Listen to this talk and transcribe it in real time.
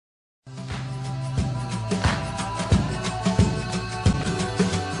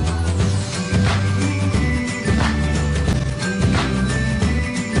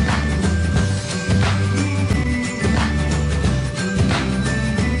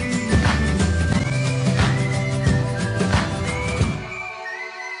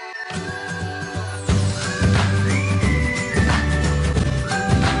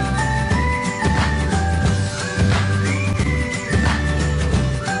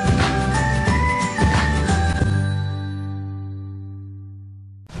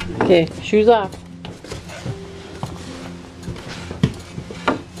Okay, shoes off.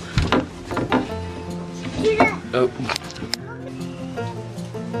 Oh.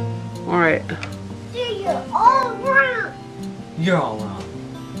 Alright. You're all wrong. You're all wrong.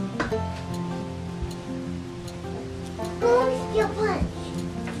 Who's your punch?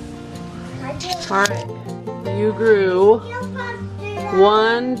 Alright. You grew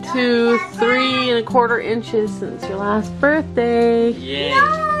 1, 2, 3 1/4 inches since your last birthday. Yay.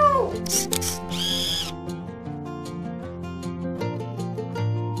 No!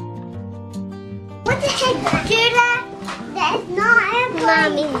 What the heck, Judah? That's not a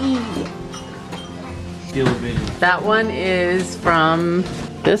Mommy. Feel big. That one is from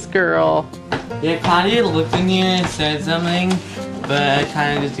this girl. Yeah, Claudia looked in here and said something, but I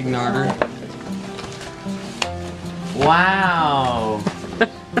kind of just ignored her. Wow.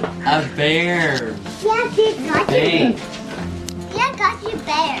 A bear. Yeah, dude, got you. Hey. Yeah, got you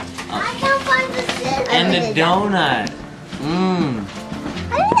bear. I can't find the scissors. And the donut. Mmm.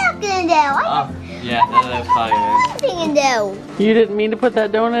 I'm not gonna do. Oh, yeah, that's probably it. I'm gonna do. You didn't mean to put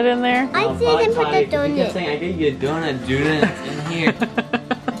that donut in there? I didn't put the You kept donut. saying, I gave you a donut, Judah, it's in here.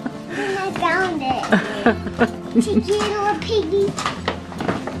 And I found it. Cheeky little piggy.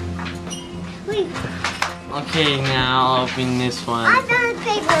 Wait, Okay, now I'll open this I one. found the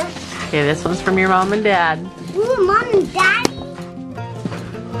paper. Okay, this one's from your mom and dad. Ooh, Mom and Daddy.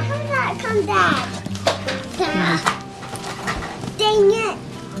 How did that come back? Dang it.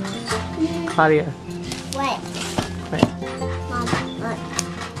 Claudia. What? Wait. Mom, look.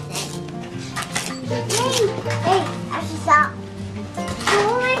 Hey, I should stop.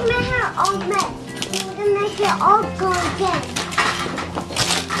 Don't make my hair all mess. You're gonna make it all go again.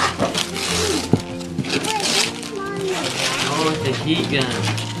 Wait, this is Mommy. Oh, it's a heat gun.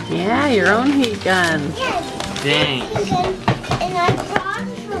 Yeah, your own heat gun. Yes. Dang. And I brought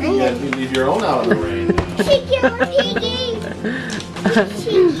it from You have to leave your own out of the rain. Cheeky little piggy.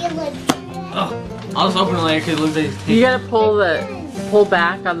 Cheeky little. Oh, I'll just open it later because it looks like it's You gotta pull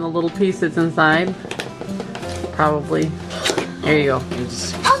back on the little piece that's inside. Probably. There you go.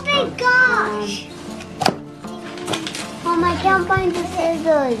 It's, Oh my gosh! Mom, I can't find the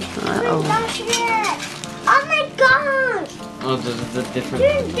scissors. Uh-oh. Gosh, yeah. Oh my gosh! oh, there's a different.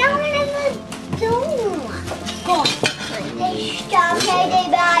 There's down in the door. Stop, hey,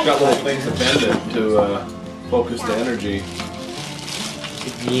 Got little things to bend it to focus the energy.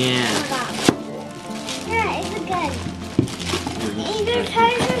 Yeah. Yeah, it's a gun. Either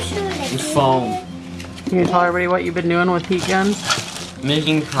tires or shooting. It's foam. Can you tell everybody what you've been doing with heat guns?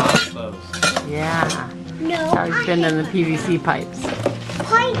 Making crossbows. Yeah. No, How you've been in the PVC pipes.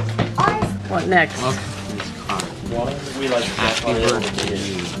 Pipe on. What next? Welcome to this car. We like Happy birthday.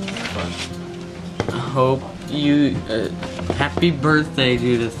 I hope you. Happy birthday,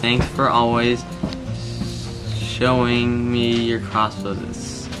 Judah. Thanks for always showing me your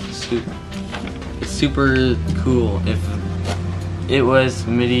crossbows. It's super cool. If it was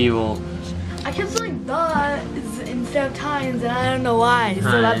medieval. I kept saying the instead of times, and I don't know why.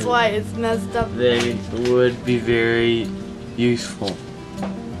 So that's why it's messed up. They would be very useful.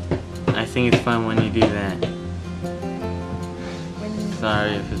 I think it's fun when you do that.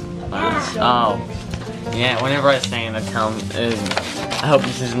 Sorry if it's oh. Yeah, whenever I sing, I tell them, I hope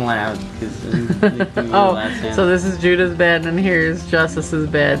this isn't loud. Oh, so this is Judah's bed and here's Justice's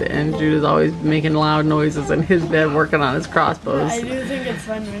bed, and Judah's always making loud noises in his bed working on his crossbows. I do think it's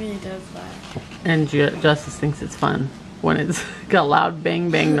fun when he does that. And Justice thinks it's fun when it's got loud bang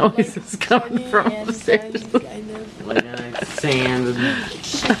bang noises coming from upstairs. Like sand and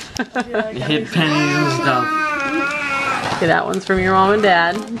hit pennies and stuff. Okay, that one's from your mom and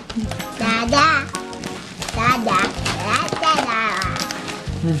dad. Da-da. Da-da. Da-da.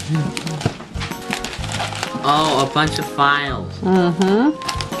 Oh, a bunch of files. Mm-hmm.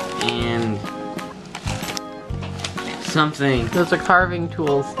 And something. Those are carving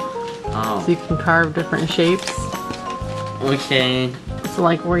tools. Oh. So you can carve different shapes. Okay. So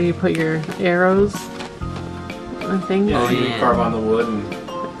like where you put your arrows and things. Yeah, Oh, you yeah. can carve on the wood and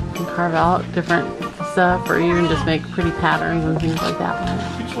You can carve out different stuff, or even just make pretty patterns and things like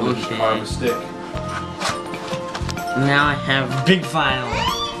that. each one just Okay. carve a stick. Now I have a big file.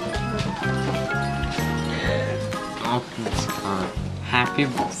 Open this card. Happy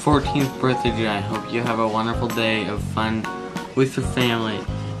 14th birthday, Judah. I hope you have a wonderful day of fun with your family.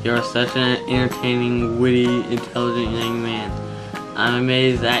 You are such an entertaining, witty, intelligent young man. I'm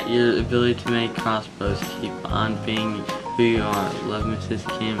amazed at your ability to make crossbows. Keep on being who you are. Love, Mrs.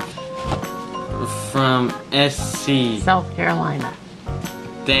 Kim. From SC. South Carolina.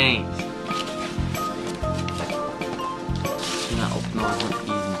 Thanks. Not open all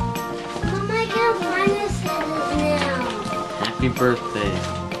easy. happy birthday.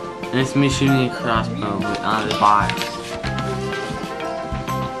 And it's me shooting a crossbow on the box.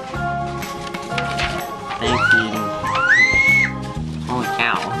 Thank you. Holy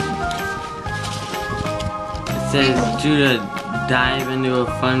cow. It says, Judah, dive into a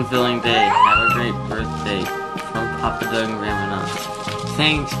fun-filling day. Have a great birthday. From Papa Doug and Grandma Donna.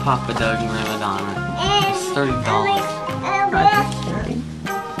 Thanks, Papa Doug and Grandma Donna. It's $30.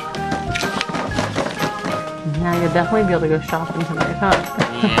 Now you'll definitely be able to go shopping tonight, huh?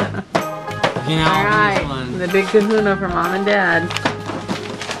 Yeah. You know, alright, the big kahuna for Mom and Dad.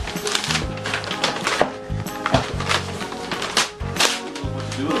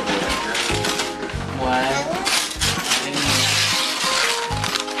 What?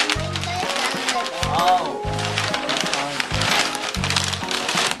 Oh.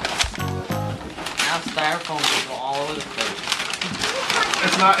 Now styrofoam will go all over the place.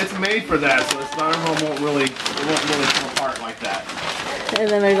 It's made for that, so the styrofoam won't really come apart like that. And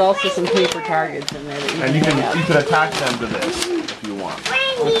then there's also some paper targets in there that you And can hang up. you can attach them to this if you want.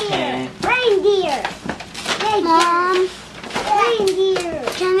 Reindeer! Reindeer! Mom! Reindeer!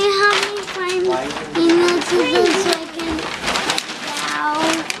 Can you help me find email to this so I can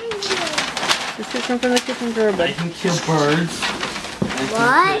Just get some from the kitchen drawer, I but can kill birds.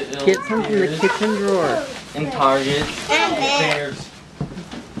 What? get some from the kitchen drawer. And targets. And bears.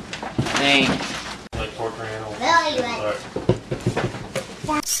 Thanks. Like pork animals. Really good.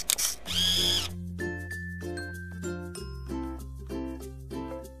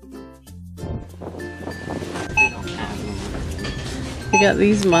 We got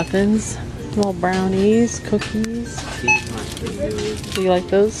these muffins, little brownies, cookies. Do you like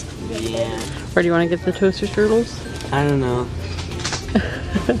those? Yeah. Or do you want to get the toaster strudels? I don't know.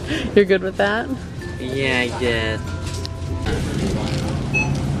 You're good with that? Yeah, I guess.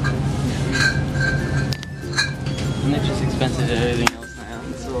 And they're just expensive to everything else now.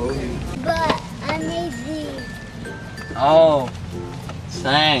 So. But I made these. Oh,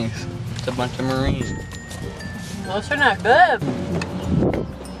 thanks. It's a bunch of Marines. Those are not good.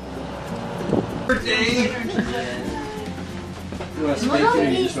 Birthday. What are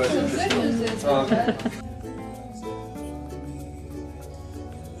these two? Okay.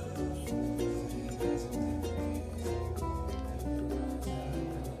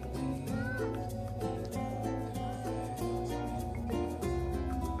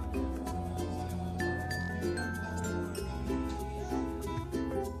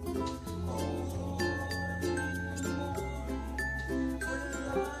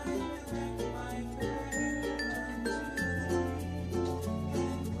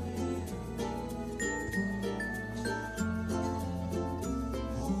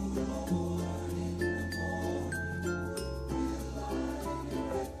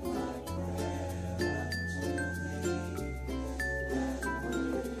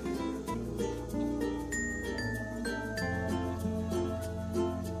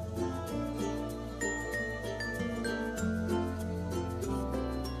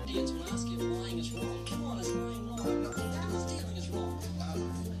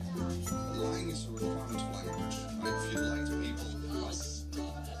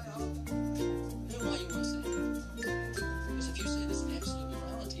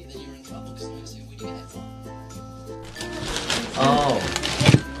 Oh.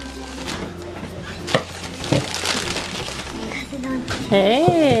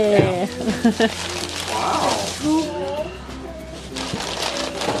 Hey. Wow.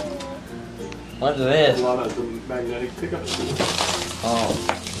 What's this? A lot of the magnetic pickup tools. Oh.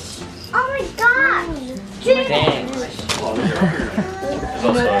 Oh my gosh! Thanks. Oh, there's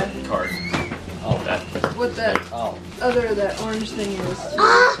also a card. Oh, that. What that Oh. other, that orange thing is.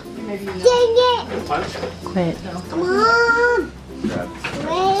 Ah! Maybe you know. Dang it! Quit. Mom! Grab.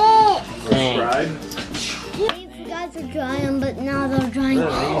 Wait! Thanks. These guys are drying, but now they're drying.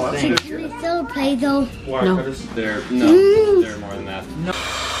 What are So these can things? we still play though? Wire No. cutters? They're more than that. No.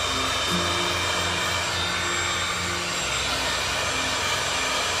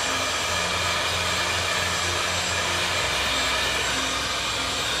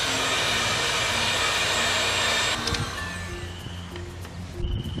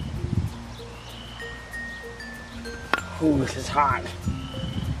 Ooh, this is hot.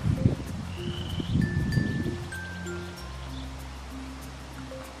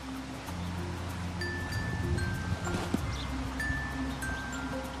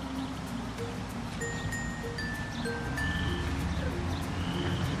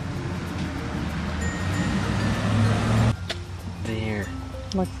 There.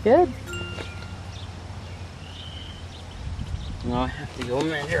 Looks good. Now I have to go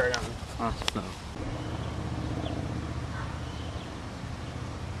measure it on the crossbow.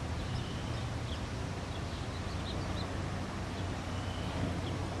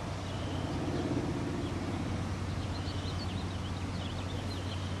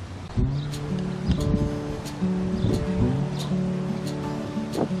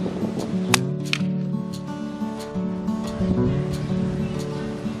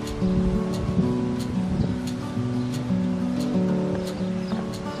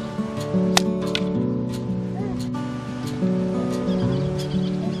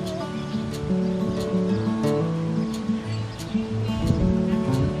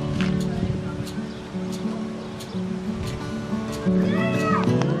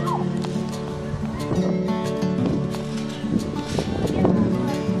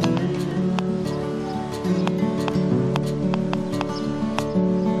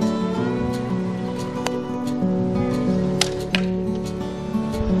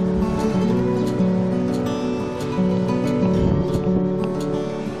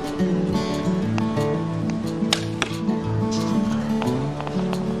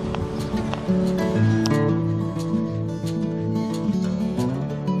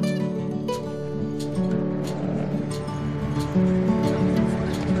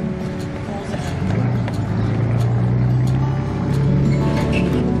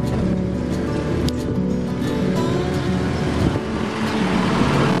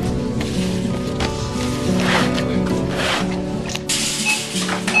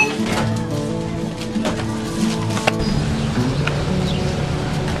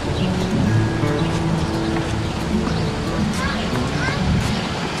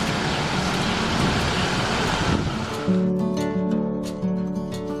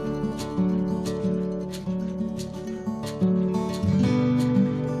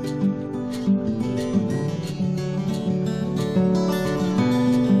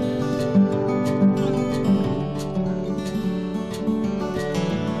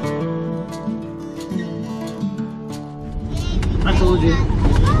 I told you.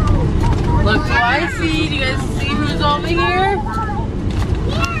 Look who I see. Do you guys see who's over here?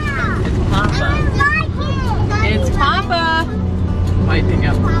 Yeah. It's Papa. I like it. It's Papa. Lighting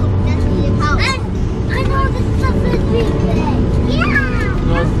up. I know this stuff is big. Yeah.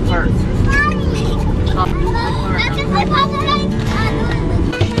 Those parts. That's just like Papa.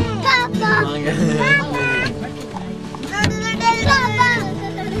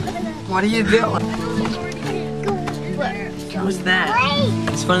 What are you doing? What's that?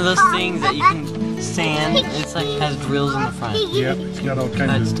 It's one of those things that you can sand. It's like has drills in the front. Yep, it's got all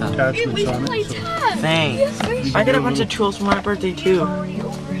kinds of attachments on it. So. Thanks. I got a bunch of tools for my birthday too.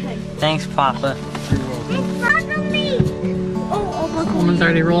 Thanks, Papa. Woman's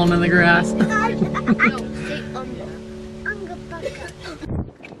already rolling in the grass.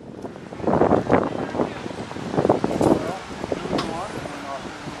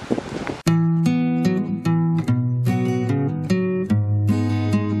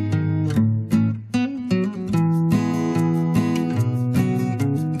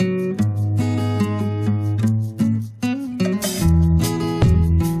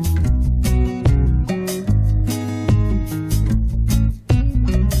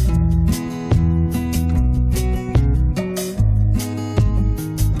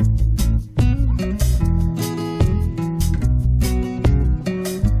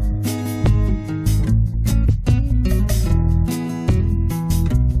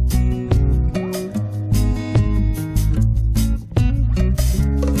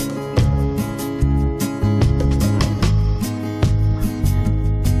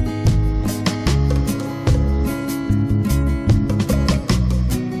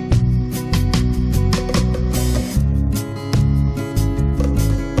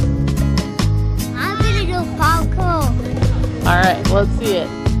 Alright, let's see it.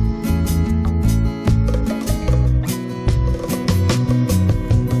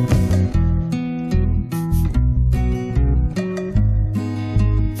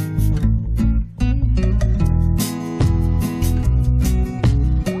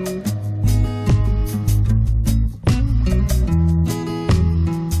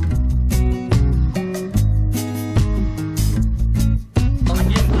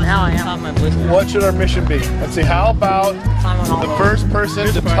 Now I am. What should our mission be? Let's see, how about the first person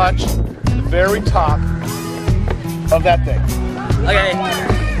to touch the very top of that thing? Okay.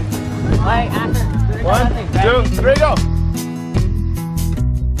 Like, after 1, 2, 3, go!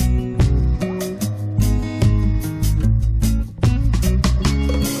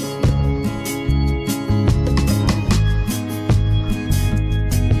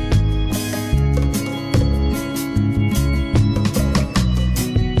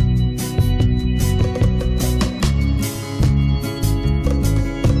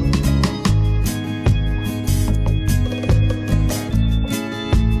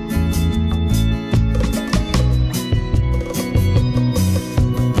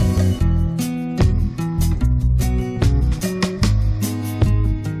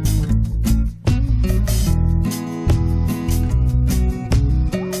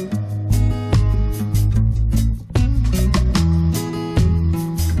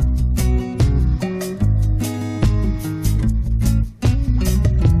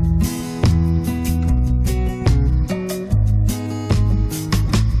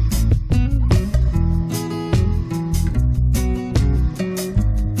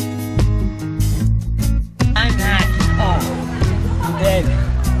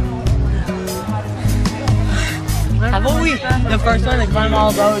 climb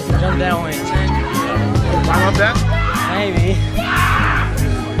all those and jump that way. Climb up that? Maybe.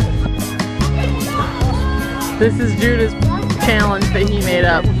 This is Judah's challenge that he made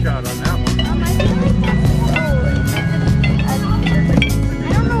up. Shot on that one.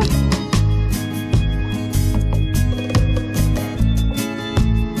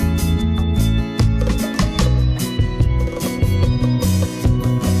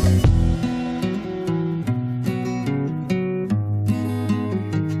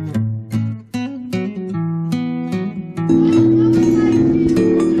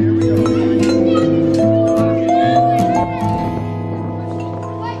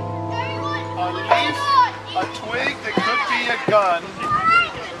 Gun.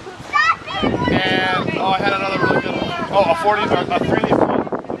 And oh, I had another really good one. Oh, a 40, a 3D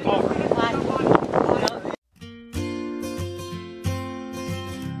one. Oh.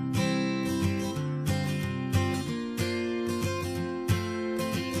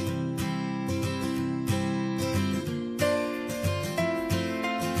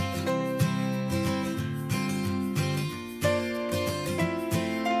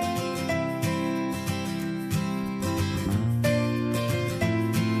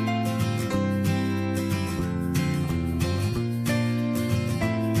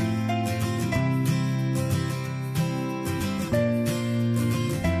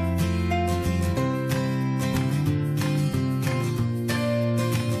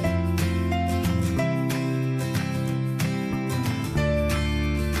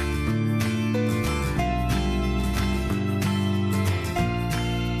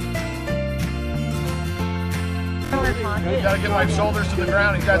 You gotta get my shoulders to the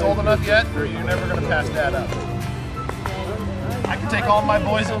ground. You guys old enough yet? Or you're never gonna pass that up? I can take all my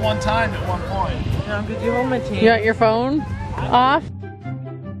boys at one time at one point. Now, could you hold my team? You got your phone off?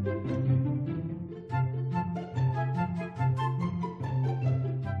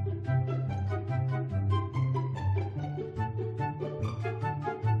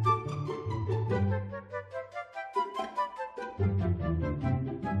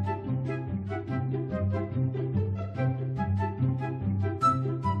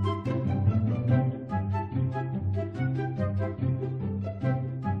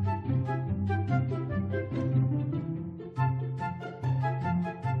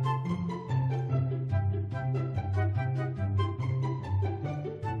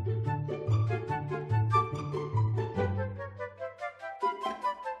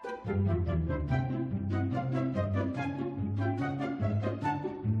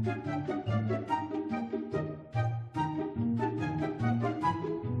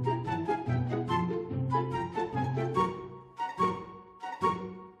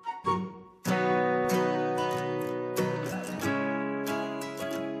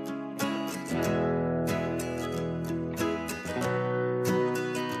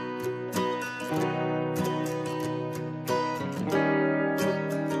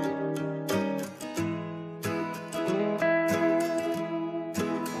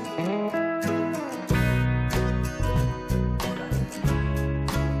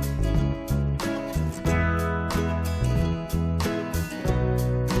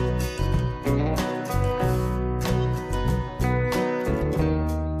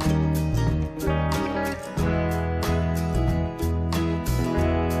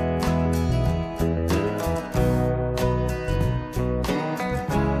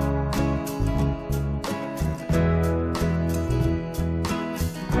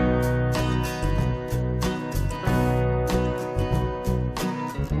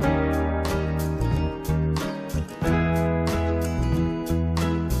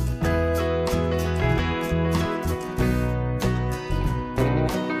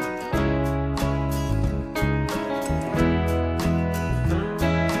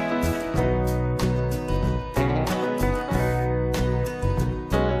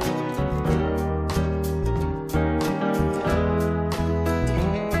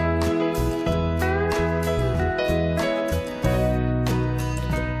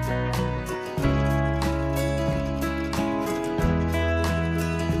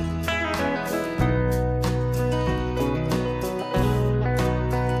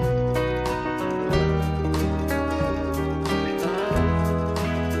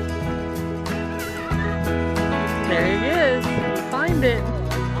 It.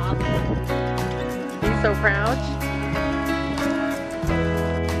 He's so proud.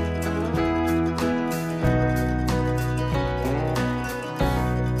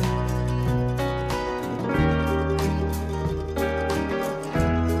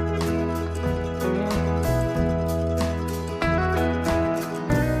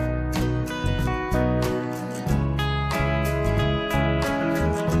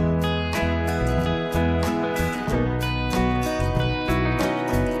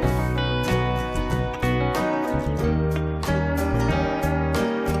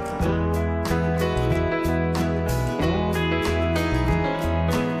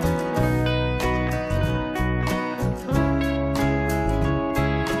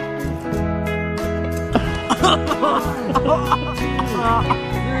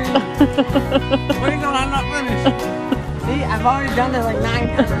 Where you going? I'm not finished. See, I've already done it like 9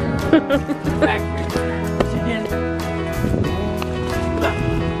 times.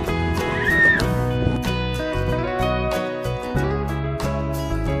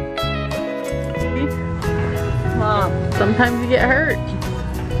 Mom, sometimes you get hurt.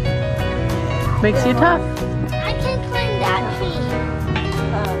 Makes you tough. I can climb that tree.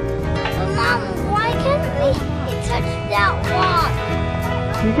 Mom, why can't we touch that rock?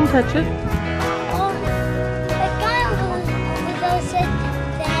 You can touch it. Well, the guy over there said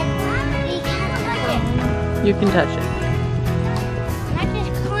that we can't touch it. You can touch it. And I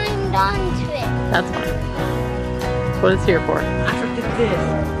just climbed onto it. That's fine. That's what it's here for. I took this.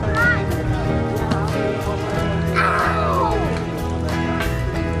 Ow!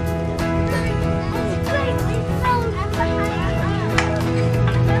 That's great. We fell behind.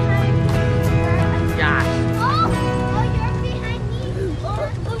 Gosh. Oh, you're behind me.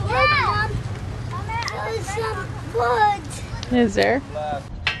 Yeah. There's some wood. Is there?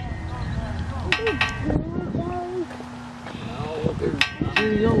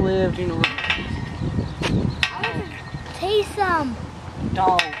 You'll live, you know. Taste some.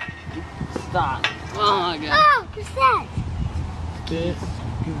 Don't. Stop. Oh my god. Oh, what's that? This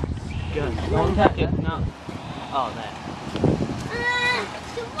good. Don't touch it. No. Oh, that.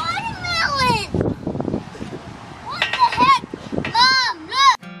 The watermelon. What the heck? Mom,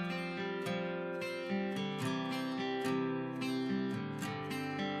 look.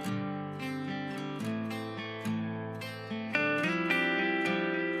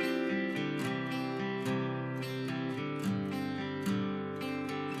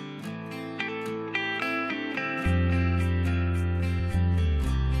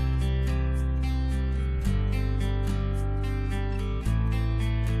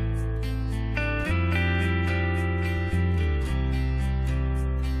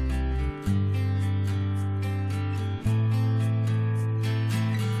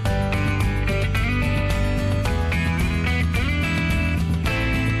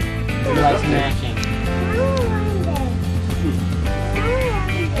 Like smashing.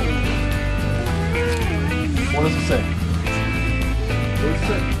 What does it say? What does it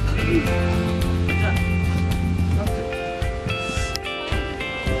say?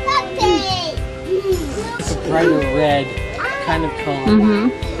 It's a brighter red kind of color. Mm-hmm.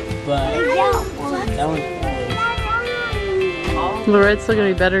 But that one's The red's still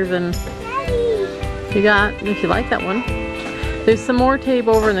gonna be better than you got if you like that one. There's some more tape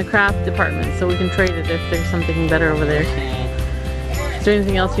over in the craft department, so we can trade it if there's something better over there. Is there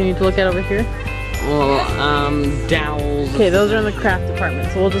anything else you need to look at over here? well, dowels. Okay, those are in the craft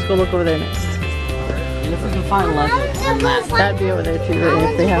department, so we'll just go look over there next. And if we can find leather, then That'd be over there too,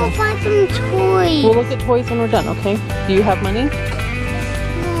 right, if they have. Find some toys. We'll look at toys when we're done, okay? Do you have money?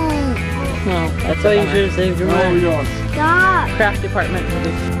 No, that's so you fine. should have saved your Where are we money. going? Stop. Craft department.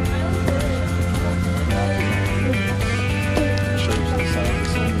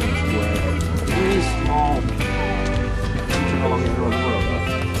 Really small. How long are you going for?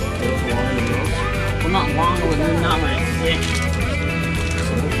 Well, not long, but they're not very thick.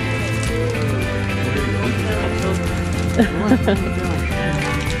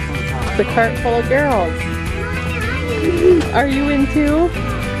 It's a cart full of girls. Are you into?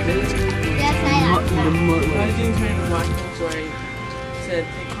 Yes, I am.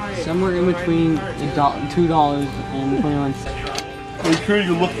 Somewhere in between $2 and 21 cents. Make sure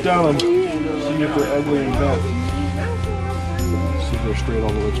you look down and see if they're ugly and bent. See if they're straight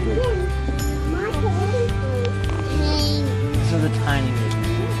all the way straight. These are the tiny ones.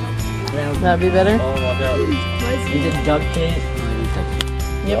 That'd be better? Is it duct tape?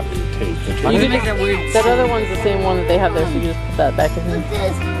 Yep. Tape. You can make that weird. That other one's the same one that they have there, so you just put that back in here.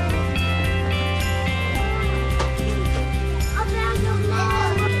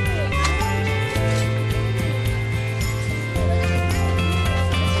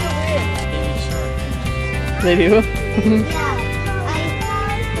 They do?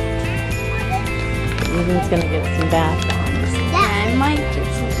 Ethan's gonna get some bath bombs. I might get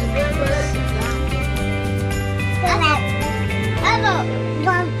some.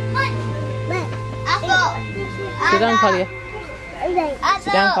 Sit down, Claudia.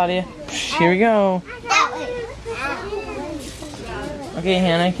 Sit down, Claudia. Here we go. Okay,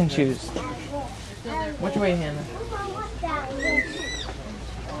 Hannah, you can choose. Which way, Hannah?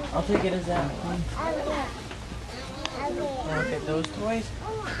 I'll take it as that. Okay, those toys.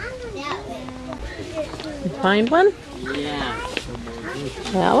 You find one? Yeah.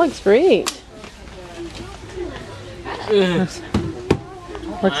 That looks great.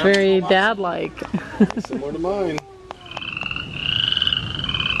 Looks very dad-like. Similar to mine.